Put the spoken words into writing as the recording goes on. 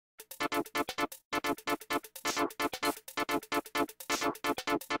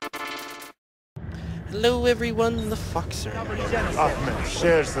Hello everyone, the Foxer. Ahmed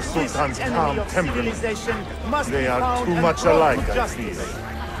shares the Sultan's calm temperament. They are too much alike, I feel.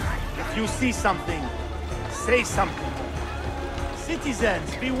 If you see something, say something.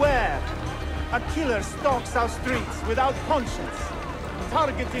 Citizens, beware! A killer stalks our streets without conscience,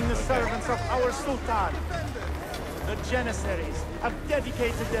 targeting the servants of our Sultan. The Janissaries have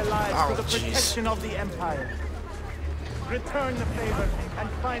dedicated their lives to the protection of the Empire. Return the favor and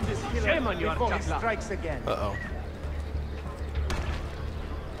find this killer before he strikes again. Uh-oh.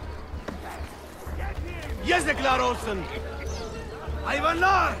 Yazıklar olsun!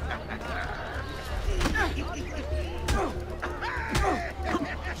 Hayvanlar!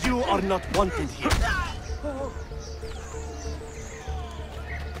 You are not wanted here.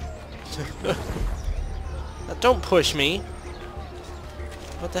 Don't push me.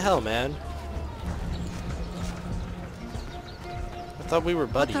 What the hell, man? I thought we were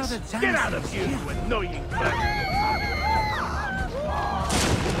buddies. Get out of here, you annoying bastard!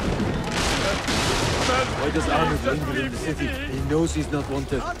 Why does Ahmed linger in the city? He knows he's not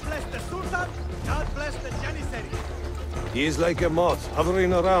wanted. God bless the Sultan, God bless the Janissaries. He is like a moth,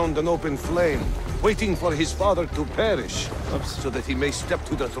 hovering around an open flame, waiting for his father to perish, so that he may step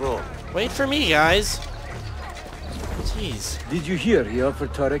to the throne. Wait for me, guys. Jeez. Did you hear he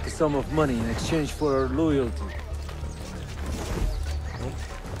offered Tarek a sum of money in exchange for our loyalty?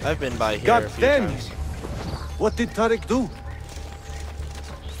 I've been by here God a few damn! times. What did Tarek do?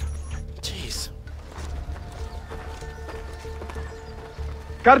 Jeez.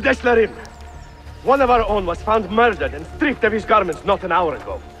 Kardeşlerim, one of our own was found murdered and stripped of his garments not an hour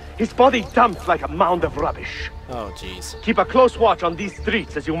ago. His body dumped like a mound of rubbish. Oh, jeez. Keep a close watch on these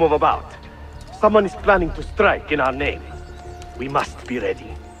streets as you move about. Someone is planning to strike in our name. We must be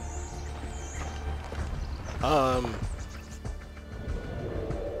ready. Have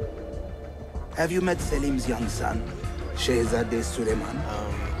you met Selim's young son, Shehzade Suleiman?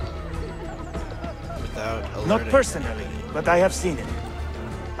 Without alerting. Not personally, but I have seen him.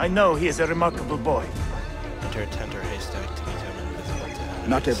 I know he is a remarkable boy. Enter tender haystack to become invisible to enemies.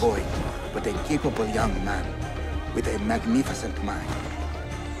 Not a boy, but a capable young man with a magnificent mind.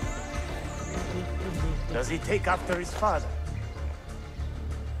 Does he take after his father?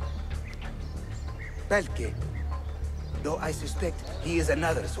 Belki. Though I suspect he is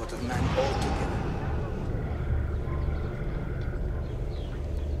another sort of man altogether.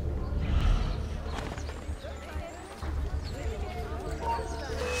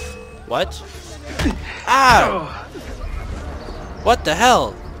 What? Ow! What the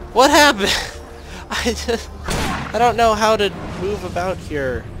hell? What happened? I don't know how to move about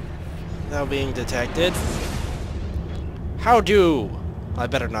here without being detected. How do? I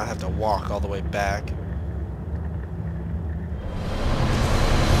better not have to walk all the way back.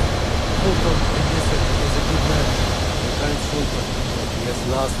 Sultan Al-Nasser is a good man, a kind sultan. He has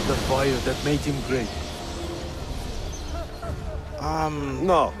lost the fire that made him great.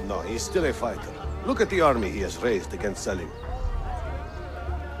 No, he's still a fighter. Look at the army he has raised against Selim.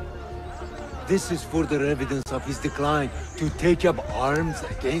 This is further evidence of his decline. To take up arms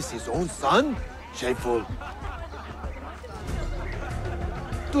against his own son? Shameful.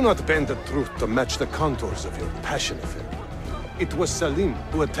 Do not bend the truth to match the contours of your passion of him. It was Selim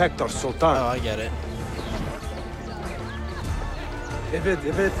who attacked our Sultan. Oh, I get it.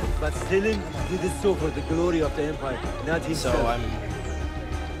 Evet, but Selim did it so for the glory of the Empire, not himself. So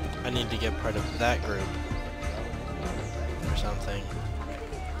I need to get part of that group or something.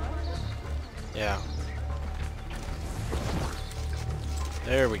 Yeah.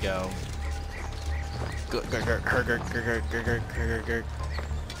 There we go.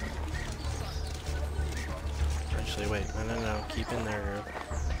 Actually, wait. No. Keep in their group.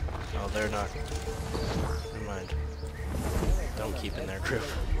 Oh, they're not. Never mind. Don't keep in their group.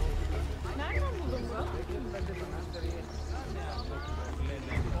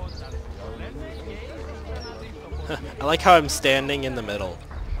 I like how I'm standing in the middle.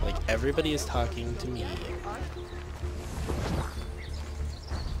 Like, everybody is talking to me.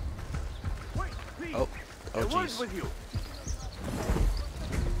 Oh jeez.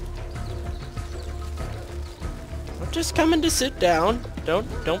 I'm just coming to sit down.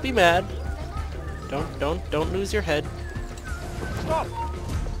 Don't be mad. Don't lose your head.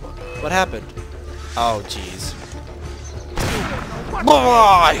 What happened? Oh jeez.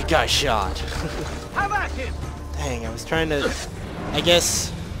 Oh, I got shot. Dang, I was trying to... I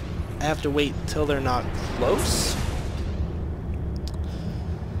guess I have to wait till they're not close?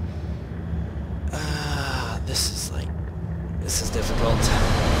 This is difficult.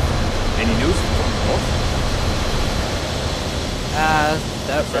 Any news from the north?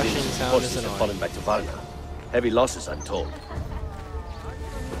 That rushing sound Forces is have fallen annoying. back to Varna. Heavy losses, I'm told.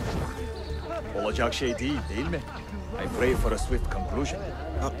 Olacak şey değil mi? I pray for a swift conclusion.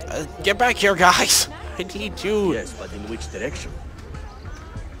 Get back here, guys! I need you. Yes, but in which direction?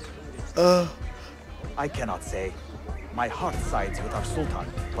 I cannot say. My heart sides with our Sultan,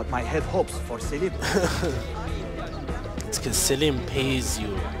 but my head hopes for Selim. It's because Selim pays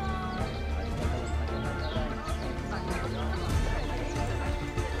you.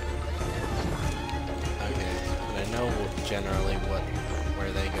 Okay, but I know generally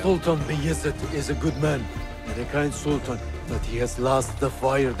where they go. Sultan Bayezid is a good man and a kind sultan, but he has lost the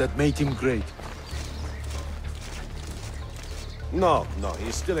fire that made him great. No,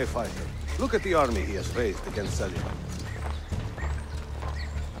 he's still a fighter. Look at the army he has raised against Selim.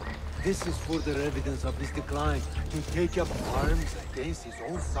 This is further evidence of his decline. To take up arms against his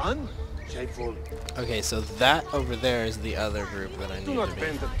own son? Shameful. Okay, so that over there is the other group that I need Do to not be.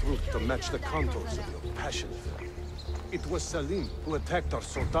 bend the truth to match the contours of your passion. It was Selim who attacked our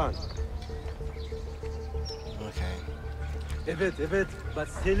Sultan. Okay. Evet, but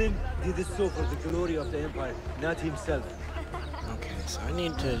Selim did it so for the glory of the empire, not himself. Okay, so I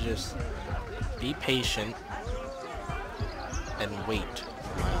need to just be patient and wait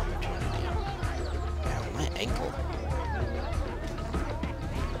for my opportunity. Ow, my ankle.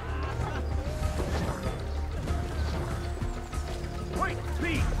 Wait,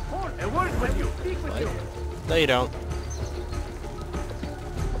 please! A word with you! Speak with you! No, you don't.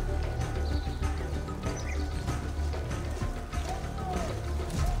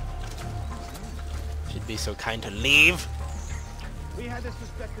 Should be so kind to leave. We had a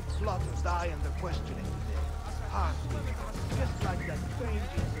suspected slaughters die in the questioning today. Heartbeat, just like that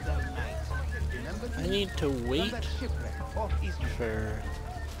strange incident night. Remember I need to wait that shipwreck off East for...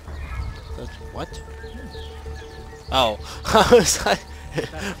 That's what? Oh, I was like...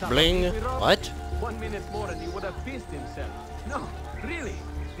 Bling. What? 1 minute more and he would have pissed himself. No, really.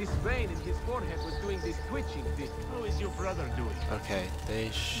 This vein in his forehead was doing this twitching thing. How is your brother doing? Okay, they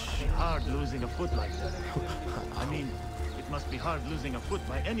Must be hard losing a foot like that. I mean, it must be hard losing a foot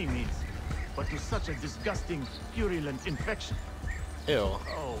by any means. But to such a disgusting, purulent infection. Ew.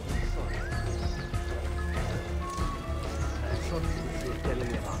 Oh, sorry.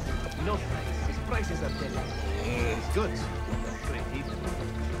 No thanks. His prices are telling. It's good. Great evening.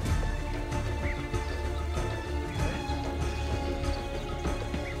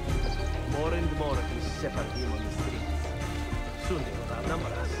 More and more of these Sephardim on the streets. Soon they will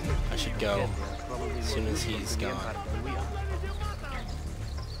outnumber us. I should go as soon as he's gone.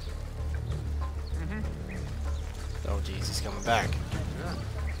 Oh jeez, he's coming back.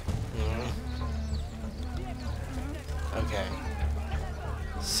 Okay.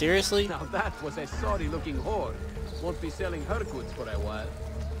 Seriously? Now that was a sorry-looking whore. Won't be selling her goods for a while.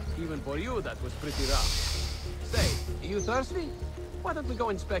 Even for you, that was pretty rough. Say, you thirsty? Why don't we go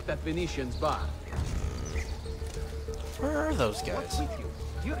inspect that Venetian's bar? Where are those guys? What's with you?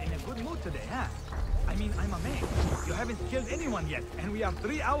 You're in a good mood today, huh? I mean, I'm amazed. You haven't killed anyone yet, and we are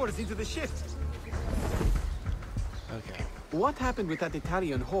 3 hours into the shift. Okay. What happened with that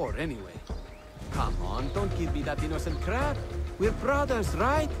Italian whore, anyway? Come on, don't give me that innocent crap. We're brothers,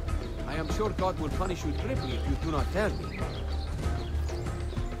 right? I am sure God will punish you triply if you do not tell me.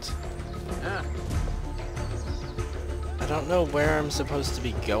 Ah. I don't know where I'm supposed to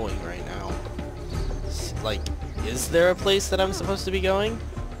be going right now. Like, is there a place that I'm supposed to be going?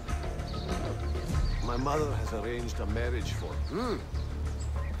 My mother has arranged a marriage for me.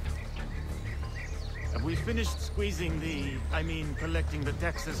 Have we finished squeezing collecting the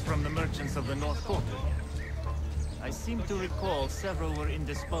taxes from the merchants of the North Quarter yet? I seem to recall several were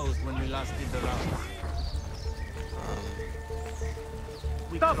indisposed when we last did the rounds.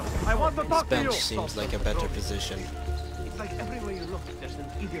 I want to This talk to you! bench seems like a better position. It's like everywhere you look, there's an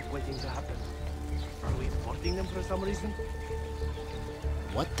idiot waiting to happen. Are we importing them for some reason?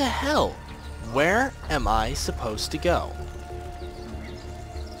 What the hell? Where am I supposed to go?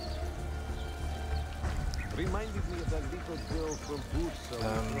 Reminded me of that little girl from Bursa.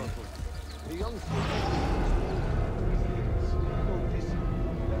 The young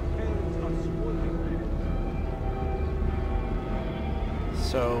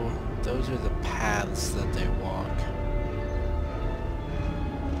So, those are the paths that they walk.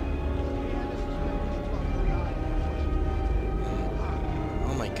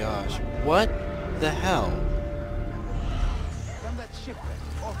 Oh my gosh. What the hell? From that shipwreck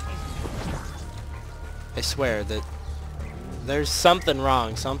off East. I swear that there's something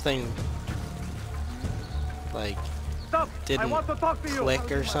wrong. Something like didn't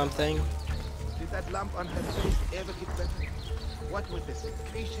click or something. Did that lump on her face ever get better? What was the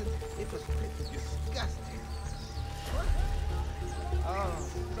secretion? It was pretty disgusting. Oh,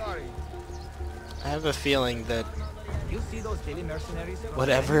 sorry. I have a feeling that You see those daily mercenaries?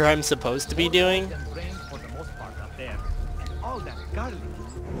 whatever I'm supposed to be doing For the most part up there. And all that garlic.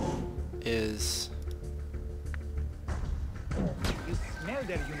 is... You smell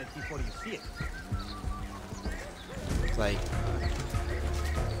their unit before you see it. like...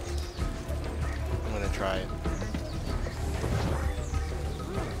 I'm gonna try it.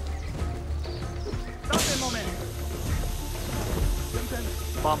 Stop a moment!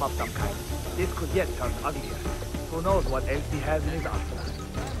 Bomb of some kind. This could yet turn uglier. Who knows what else he has in his arsenal?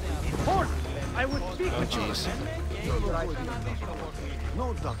 Horse! I would speak Oh with you. jeez.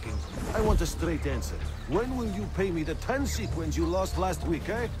 No ducking. I want a straight answer. When will you pay me the 10 sequins you lost last week,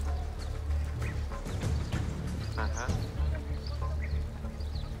 eh?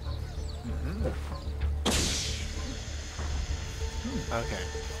 Okay.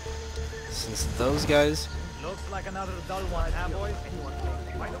 Since those guys... Looks like another dull one, huh, boys?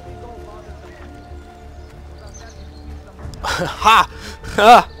 Why don't we go Ha!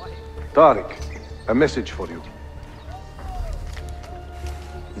 Ha! Tariq, a message for you.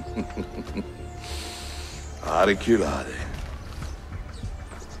 Auriculare.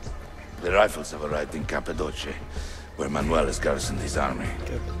 The rifles have arrived in Cappadocia, where Manuel has garrisoned his army.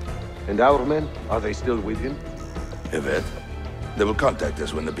 And our men, are they still with him? Evet. They will contact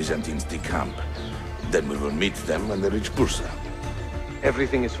us when the Byzantines decamp. Then we will meet them when they reach Bursa.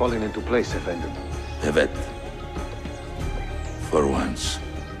 Everything is falling into place, Effendi. Evet. For once.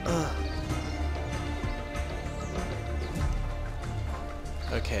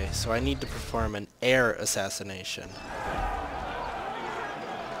 Okay, so I need to perform an air assassination.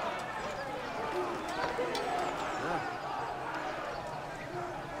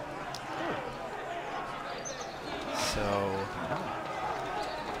 So...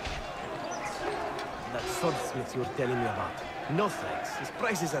 That swordsmith you were telling me about. No thanks. His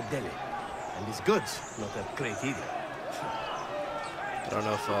prices are deli. And his goods, not that great either. I don't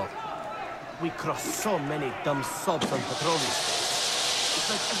know if I'll... We cross so many dumb sobs on petroleum. It's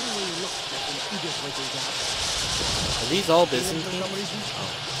like everywhere you look, there's an idiot waiting to happen. Are these all Byzantines? Oh,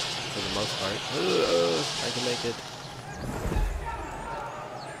 for the most part. I can make it.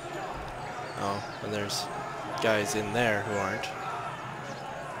 Oh, and there's guys in there who aren't.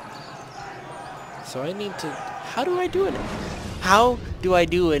 So I need to... How do I do it? How do I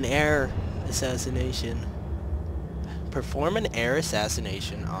do an air assassination? Perform an air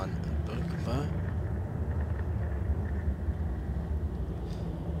assassination on Bukba.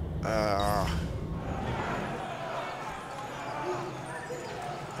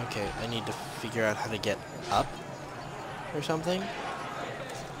 Okay, I need to figure out how to get up or something.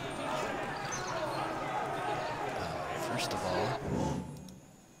 First of all...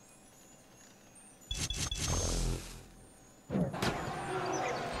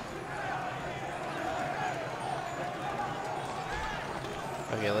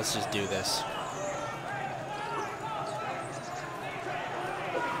 Okay, let's just do this.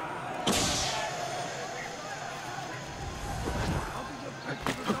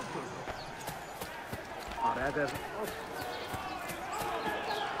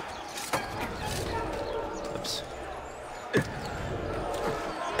 Oops.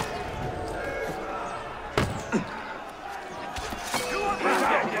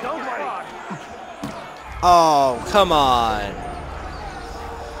 Oh, come on.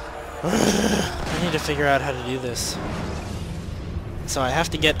 I need to figure out how to do this. So I have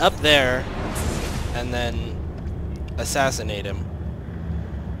to get up there and then assassinate him.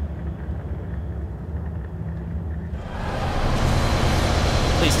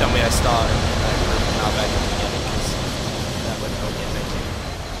 Please tell me I start and not back at the beginning, because that would help me. Thank you.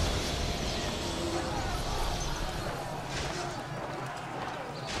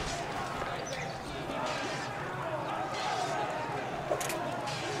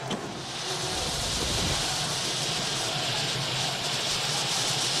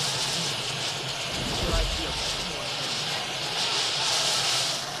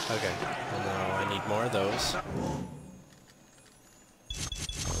 Okay, and now I need more of those.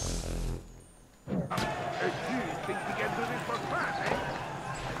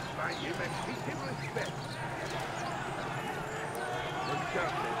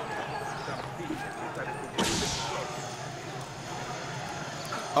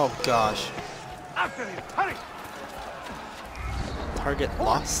 Oh gosh. After him, hurry! Target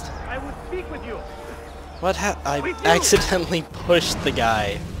lost? I would speak with you. What I accidentally pushed the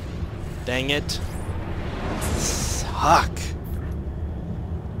guy. Dang it. Fuck.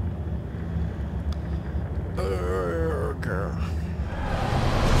 I'm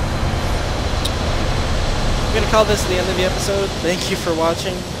gonna call this the end of the episode. Thank you for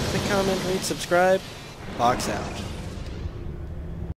watching. Click, comment, rate, subscribe. Fox out.